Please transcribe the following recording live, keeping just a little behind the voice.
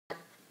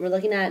We're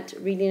looking at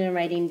reading and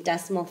writing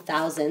decimal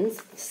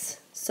thousandths.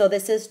 So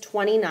this is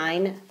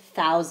 29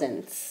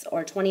 thousandths,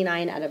 or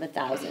 29 out of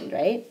 1,000,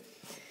 right?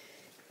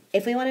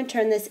 If we want to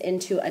turn this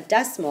into a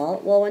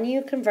decimal, well, when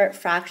you convert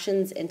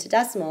fractions into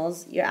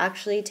decimals, you're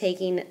actually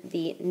taking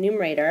the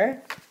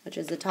numerator, which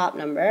is the top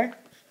number,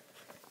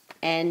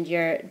 and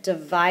you're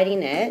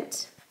dividing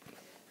it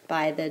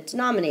by the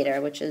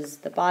denominator, which is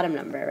the bottom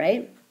number,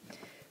 right?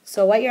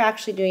 So what you're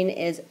actually doing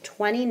is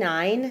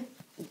 29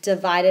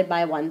 divided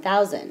by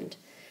 1,000.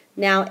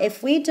 Now,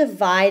 if we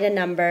divide a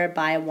number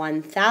by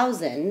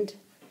 1,000,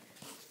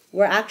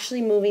 we're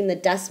actually moving the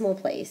decimal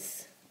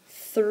place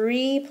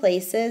 3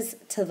 places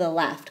to the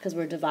left because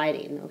we're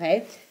dividing,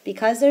 okay?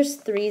 Because there's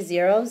 3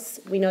 zeros,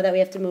 we know that we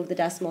have to move the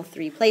decimal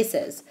 3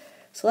 places.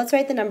 So let's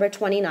write the number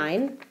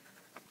 29.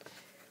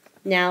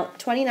 Now,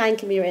 29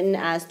 can be written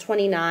as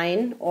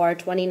 29 or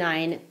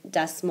 29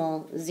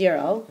 decimal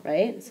 0,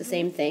 right? It's the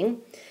same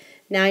thing.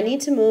 Now, I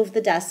need to move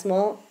the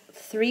decimal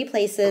 3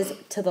 places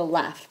to the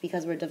left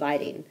because we're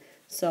dividing.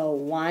 So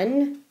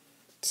 1,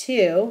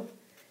 2,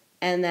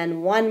 and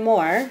then 1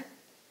 more.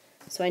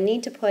 So I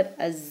need to put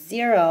a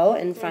 0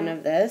 in front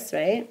of this,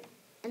 right?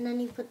 And then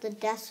you put the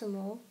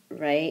decimal.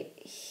 Right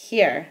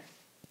here.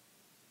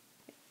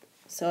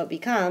 So it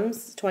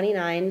becomes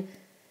 29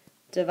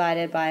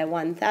 divided by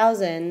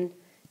 1,000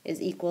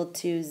 is equal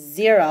to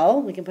 0.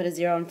 We can put a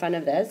 0 in front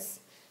of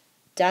this.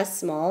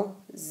 Decimal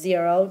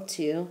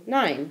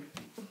 029.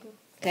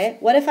 Okay,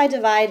 what if I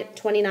divide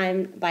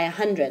 29 by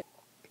 100?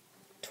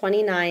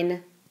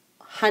 29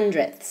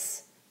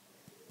 hundredths,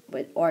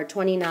 or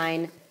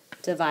 29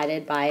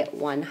 divided by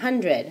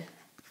 100.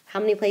 How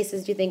many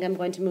places do you think I'm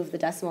going to move the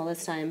decimal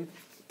this time?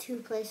 2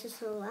 places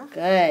to the left.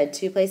 Good,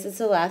 2 places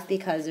to the left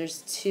because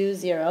there's 2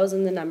 zeros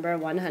in the number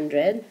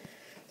 100.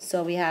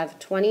 So we have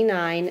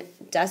 29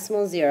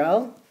 decimal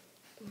 0.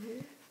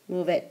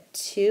 Move it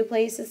 2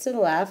 places to the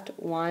left,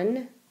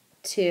 1,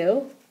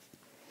 2,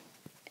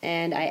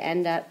 and I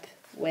end up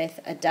with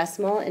a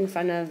decimal in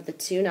front of the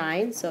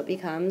 29, so it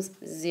becomes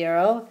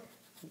 0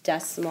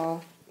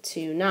 decimal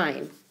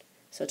 29.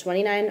 So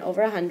 29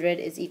 over 100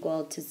 is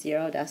equal to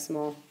 0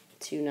 decimal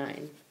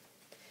 29.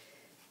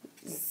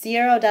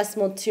 0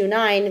 decimal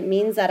 29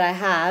 means that I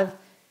have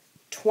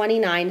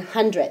 29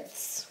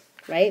 hundredths,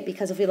 right?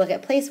 Because if we look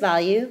at place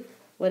value,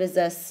 what is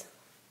this?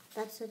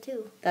 That's the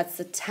 2. That's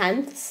the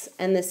tenths,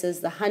 and this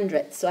is the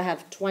hundredths. So I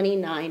have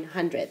 29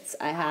 hundredths.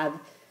 I have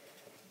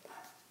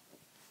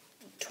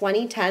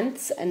 20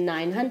 tenths and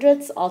 9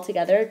 hundredths,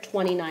 altogether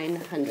 29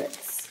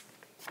 hundredths.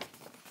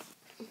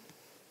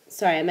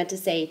 Sorry, I meant to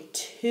say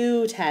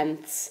 2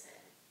 tenths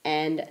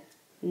and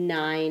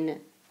 9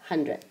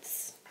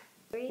 hundredths.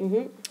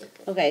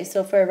 Okay,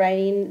 so for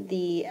writing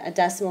a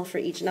decimal for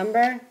each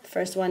number, the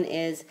first one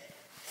is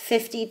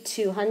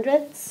 52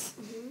 hundredths.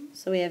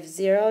 So we have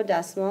 0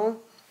 decimal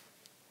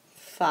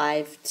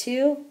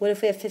 52. What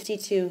if we have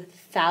 52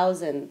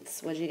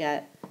 thousandths? What'd you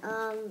get?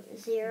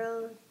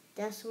 0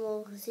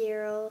 decimal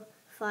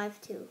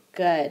 052.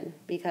 Good,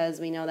 because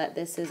we know that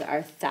this is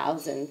our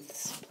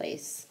thousandths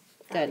place.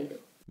 Good.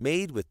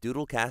 Made with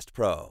Doodlecast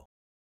Pro.